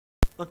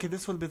Okay,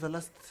 this will be the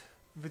last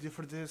video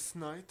for this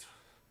night.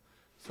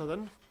 So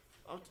then,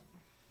 out.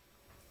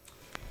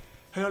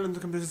 Hello, and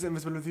welcome to this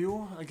Invisible with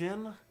you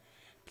again,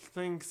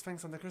 playing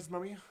Sphinx and the Cursed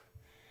Mummy.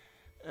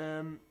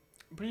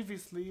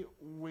 Previously,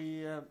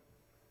 we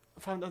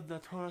found out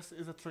that Horus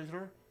is a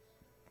traitor,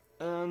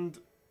 and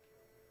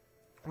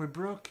we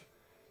broke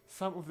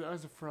some of the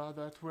eyes of Ra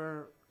that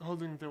were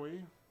holding the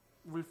way.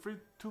 We freed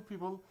 2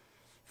 people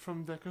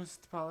from the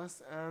Cursed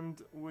Palace,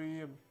 and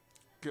we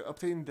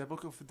obtained the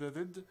Book of the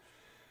Dead.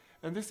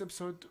 In this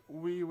episode,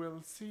 we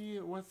will see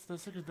what's the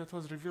secret that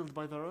was revealed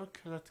by the rock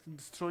that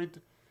destroyed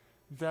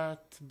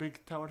that big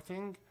tower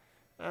thing,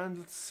 and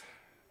let's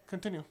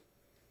continue.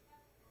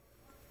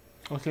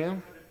 Okay.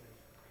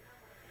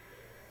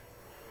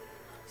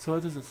 So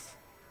what is this?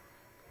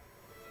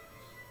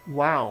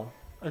 Wow,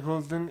 a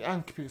golden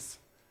ink piece.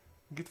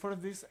 Get 4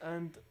 of these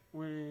and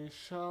we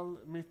shall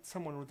meet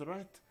someone with the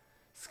right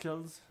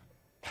skills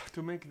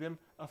to make them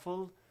a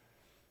full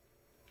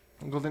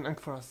golden ink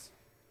for us.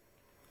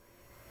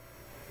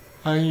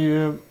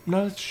 I'm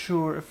not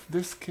sure if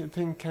this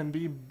thing can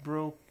be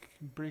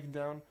break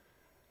down,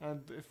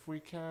 and if we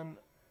can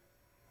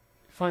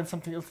find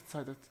something else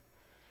inside it.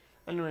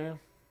 Anyway,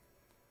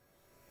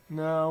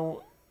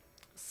 now,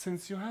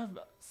 since you have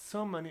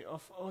so many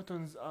of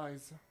Autumn's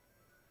eyes,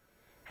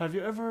 have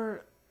you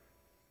ever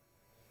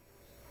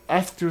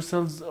asked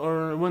yourselves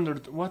or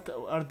wondered what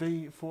are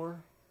they for?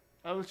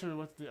 I will show you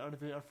what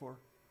they are for.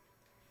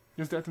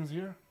 Use the items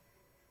here.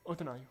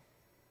 Autumn eye.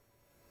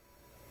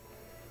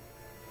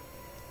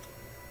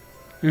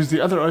 Use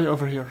the other eye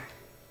over here.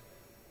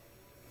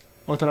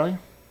 Autumn eye.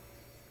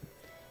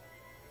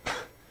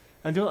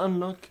 And you'll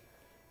unlock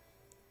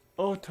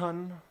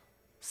Autumn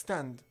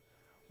Stand,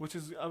 which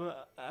is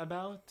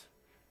about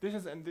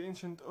dishes and the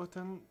ancient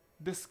Autumn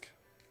disc.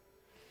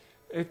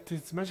 It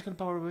is magical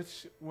power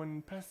which,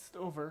 when passed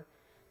over,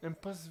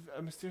 imposes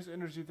a mysterious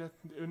energy that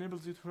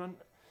enables you to run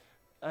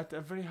at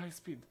a very high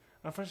speed.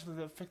 Unfortunately,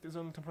 the effect is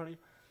only temporary,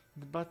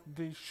 but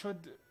they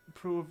should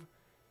prove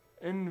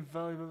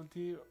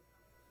invaluability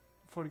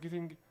for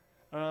getting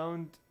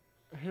around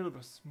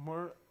Helibus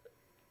more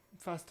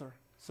faster.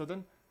 So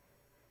then,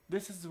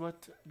 this is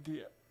what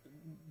the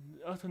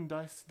Autumn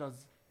dice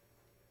does.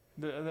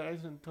 The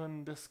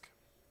Autumn disc.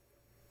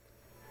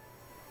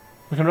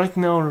 We can right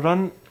now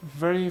run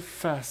very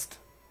fast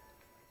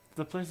to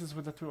the places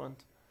that we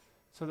want.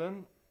 So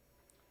then,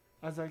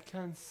 as I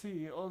can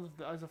see, all of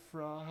the eyes of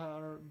Ra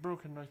are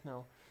broken right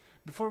now.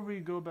 Before we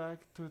go back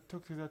to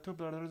talk to the 2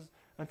 brothers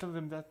and tell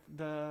them that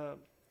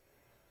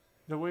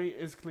the way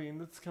is clean,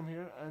 let's come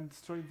here and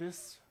destroy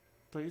this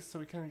place so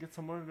we can get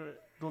some more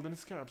golden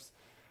scarabs.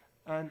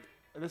 And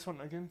this one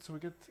again, so we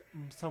get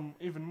some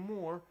even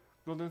more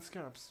golden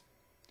scarabs.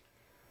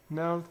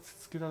 Now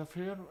let's get out of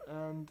here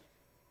and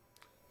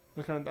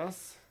look at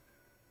us.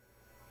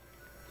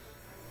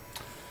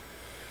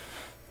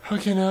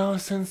 Okay, now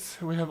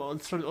since we have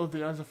destroyed all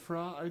the eyes of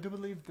Ra, I do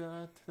believe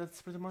that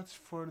that's pretty much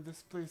for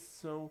this place.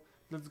 So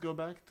let's go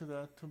back to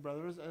the 2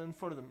 brothers and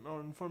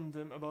inform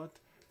them about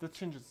the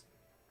changes.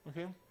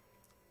 Okay,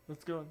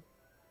 let's go.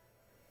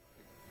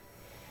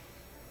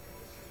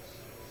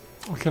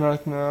 Okay,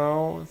 right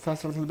now,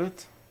 faster a little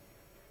bit.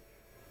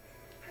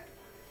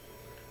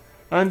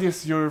 And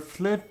yes, your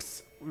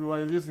flips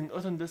while using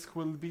Autumn Disc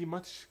will be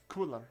much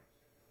cooler.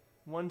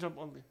 1 jump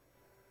only.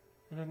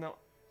 Okay, now,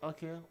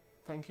 okay,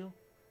 thank you.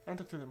 And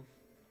talk to them.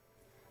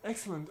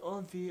 Excellent,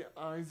 all the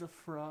eyes of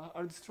Ra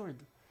are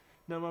destroyed.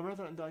 Now my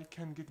brother and I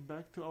can get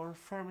back to our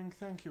farming,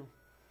 thank you.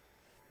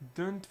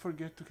 Don't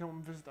forget to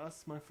come visit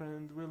us, my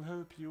friend. We'll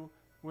help you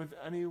with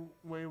any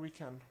way we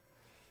can.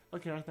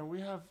 Okay, right now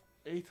we have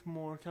 8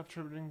 more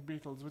capturing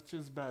beetles, which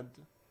is bad,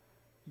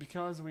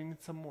 because we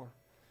need some more.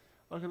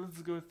 Okay, let's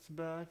go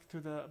back to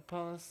the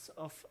palace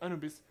of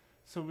Anubis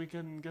so we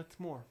can get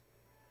more.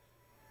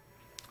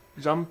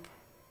 Jump.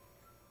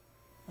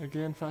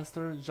 Again,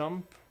 faster.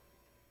 Jump.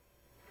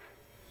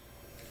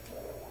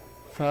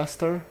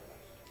 Faster.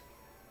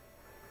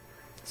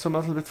 So a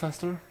little bit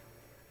faster.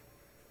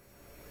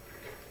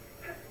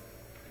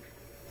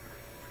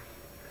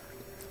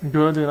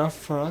 Good enough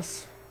for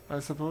us, I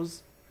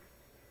suppose.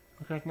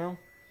 Okay, right now,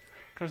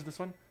 crush this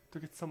one to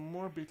get some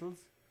more beetles,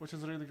 which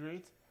is really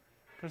great.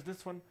 Crush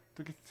this one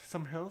to get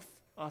some health,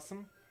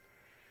 awesome.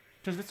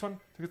 Crush this one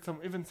to get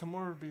even some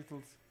more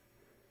beetles.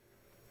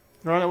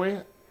 Run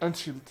away and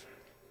shield.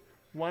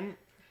 1,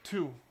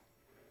 2,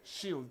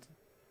 shield.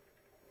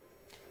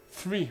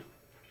 3,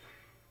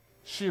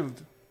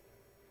 shield.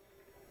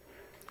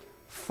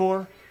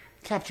 4,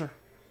 capture,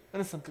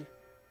 instantly.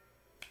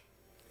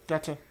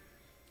 Gotcha.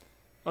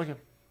 Okay,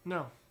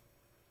 now,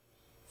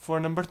 for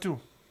number 2,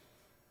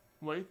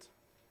 wait,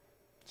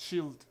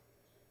 shield.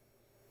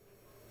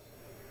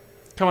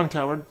 Come on,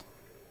 coward.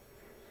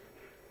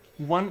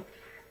 1,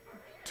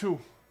 2,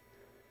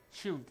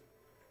 shield.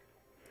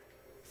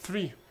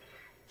 3,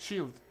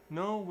 shield.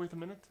 No, wait a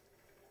minute.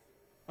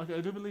 Okay,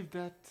 I do believe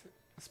that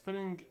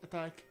spinning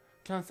attack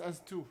counts as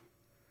 2.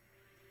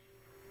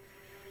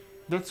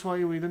 That's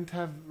why we didn't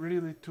have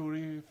really to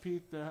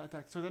repeat the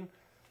attack. So then,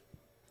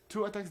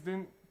 2 attacks,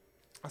 then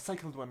a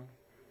cycled one.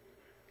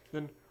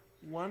 Then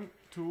 1,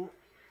 2,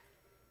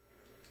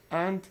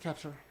 and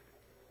capture.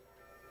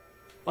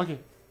 Okay,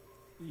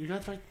 you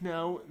got right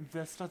now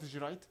the strategy,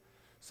 right?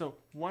 So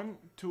 1,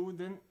 2,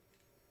 then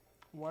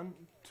 1,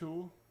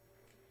 2,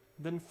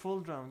 then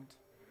full round.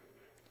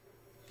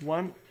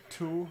 1,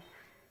 2.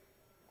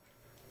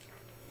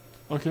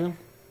 Okay.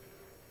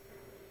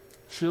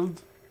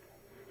 Shield.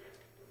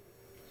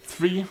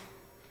 3,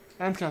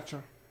 and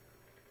capture.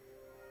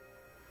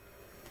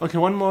 Okay,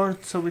 one more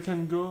so we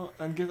can go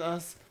and get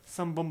us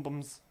some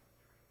bombs.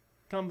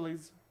 Come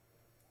please.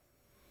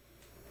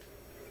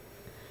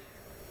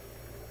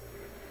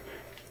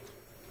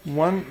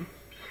 One,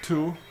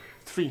 2,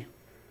 3.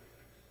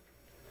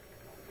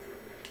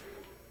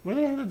 Where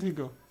the hell did he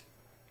go?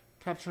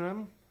 Capture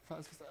him.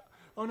 Fast, fast.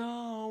 Oh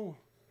no!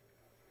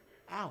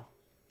 Ow!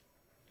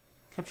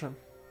 Capture him.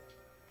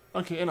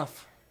 Okay,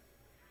 enough.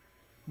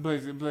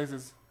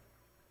 Blazes.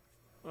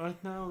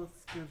 Right now,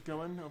 let's get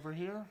going over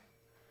here.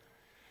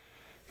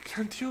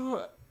 Can't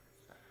you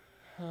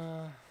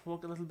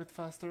walk a little bit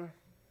faster?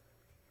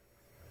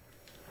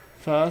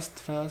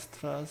 Fast.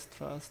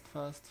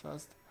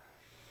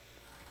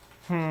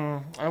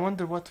 I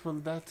wonder what will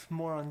that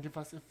moron give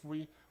us if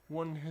we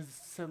won his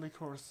silly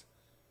course.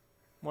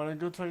 Wanna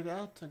go try it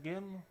out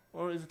again?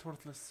 Or is it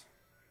worthless?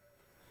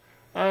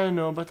 I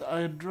know, but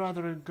I'd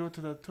rather go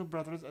to the 2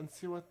 brothers and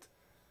see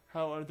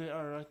how they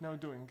are right now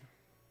doing.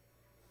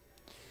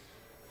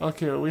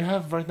 Okay, we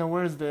have right now,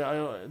 where is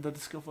the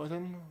disc of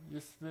Autumn?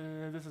 Yes,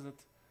 this is it.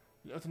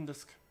 The Autumn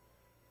disc.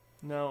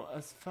 Now,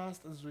 as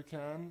fast as we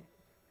can,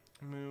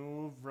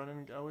 move,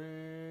 running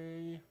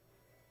away.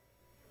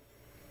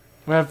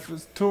 We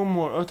have 2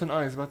 more Autumn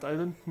eyes, but I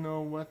don't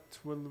know what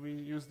will we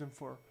use them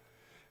for.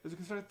 As you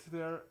can see right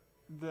there,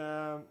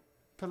 the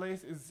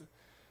place is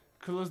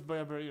closed by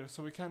a barrier,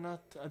 so we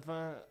cannot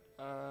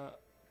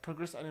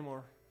progress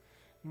anymore.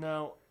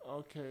 Now,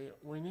 okay,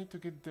 we need to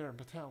get there,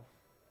 but how?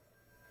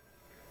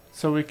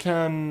 So we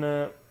can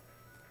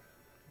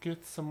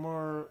get some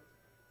more.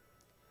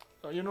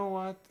 You know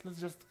what? Let's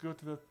just go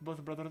to the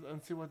both brothers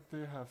and see what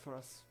they have for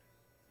us.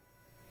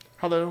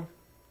 Hello.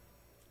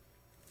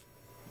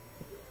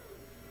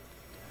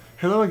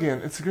 Hello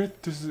again. It's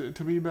great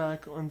to be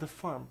back on the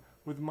farm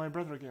with my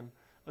brother again.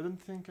 I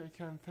don't think I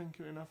can thank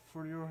you enough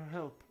for your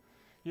help.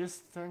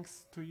 Yes,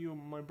 thanks to you,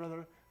 my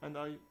brother, and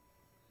I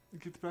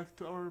get back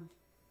to our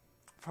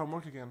farm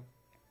work again.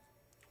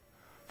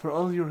 For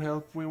all your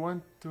help, we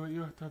want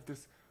you to have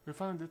this. We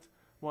found it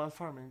while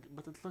farming,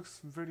 but it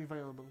looks very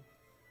valuable.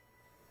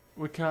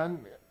 We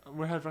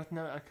have right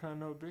now a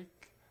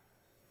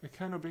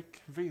canopic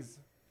vase.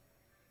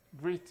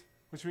 Great,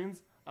 which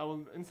means I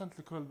will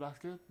instantly call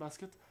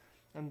basket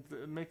and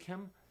make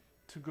him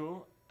to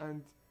go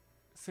and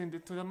send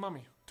it to the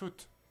mummy,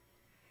 Toot.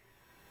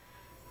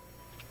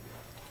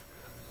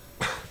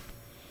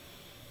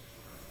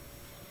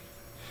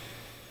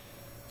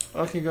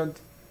 Okay, good.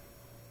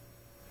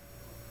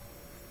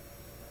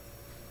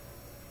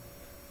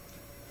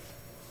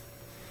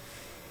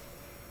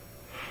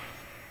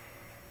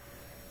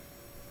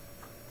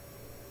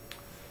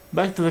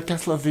 Back to the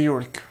castle of the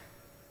York.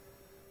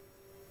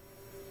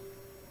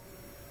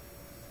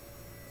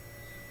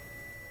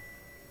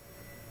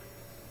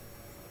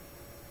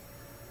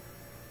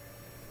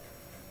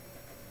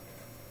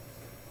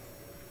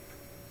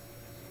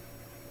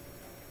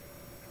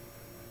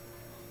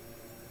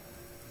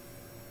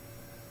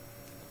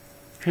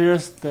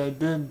 Here's the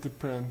dead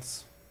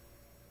prince.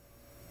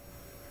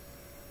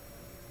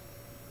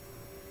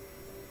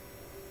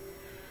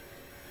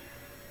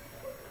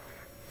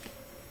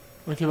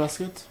 Okay,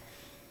 basket.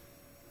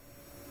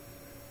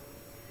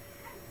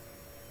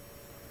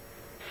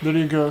 There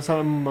you go,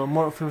 some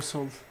more of your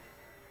soul.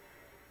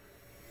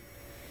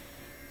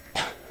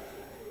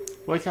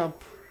 Wake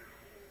up,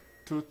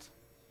 Toot.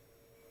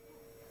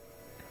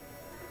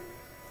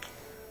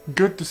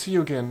 Good to see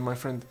you again, my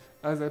friend.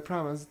 As I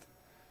promised,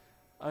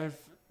 I've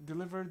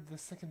delivered the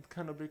second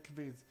canopic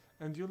vase,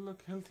 and you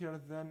look healthier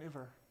than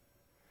ever.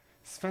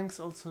 Sphinx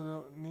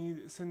also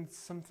sends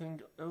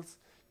something else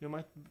you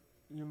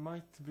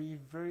might be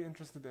very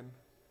interested in.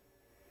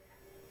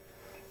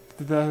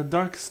 The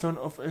Dark Stone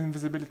of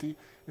Invisibility.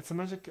 It's a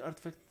magic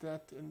artifact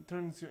that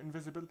turns you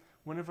invisible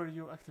whenever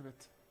you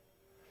activate.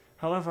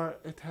 However,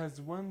 it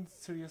has one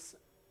serious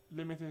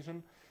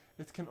limitation.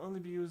 It can only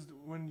be used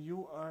when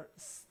you are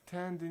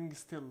standing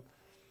still.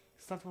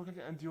 Start working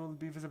and you will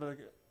be visible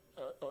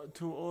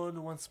to all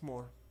once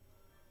more.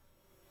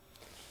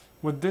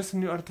 With this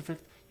new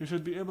artifact, you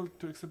should be able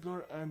to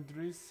explore and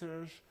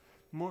research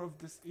more of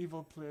this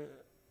evil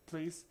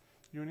place.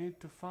 You need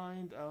to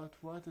find out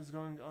what is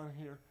going on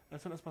here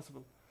as soon as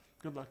possible.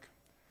 Good luck.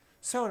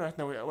 So right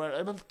now we are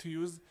able to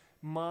use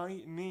my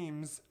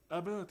name's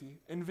ability,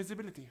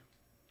 invisibility.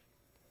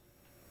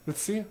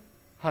 Let's see.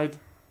 Hide.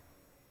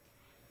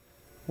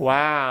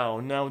 Wow,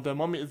 now the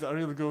mummy is a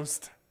real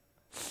ghost.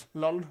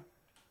 Lol.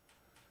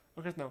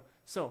 Okay, now,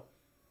 so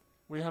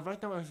we have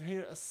right now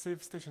here a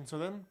save station. So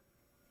then,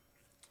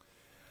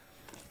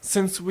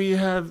 since we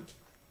have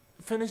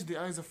finish the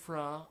Eyes of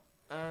Ra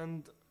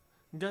and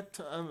get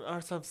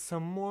ourselves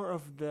some more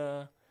of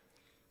the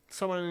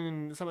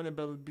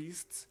summonable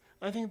beasts,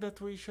 I think that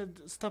we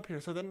should stop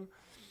here. So then,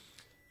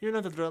 you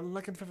know the drill.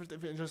 Like and favorite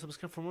if you enjoy,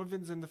 subscribe for more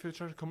videos in the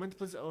future. Comment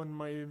please on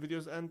my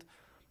videos, and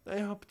I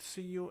hope to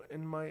see you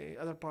in my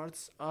other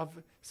parts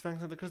of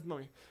Sphinx and the Cursed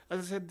Mummy. As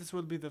I said, this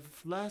will be the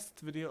last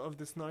video of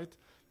this night.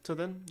 So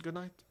then, good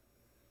night.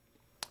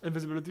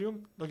 Invisible with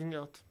you, logging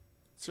out.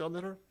 See you all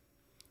later.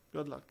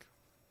 Good luck.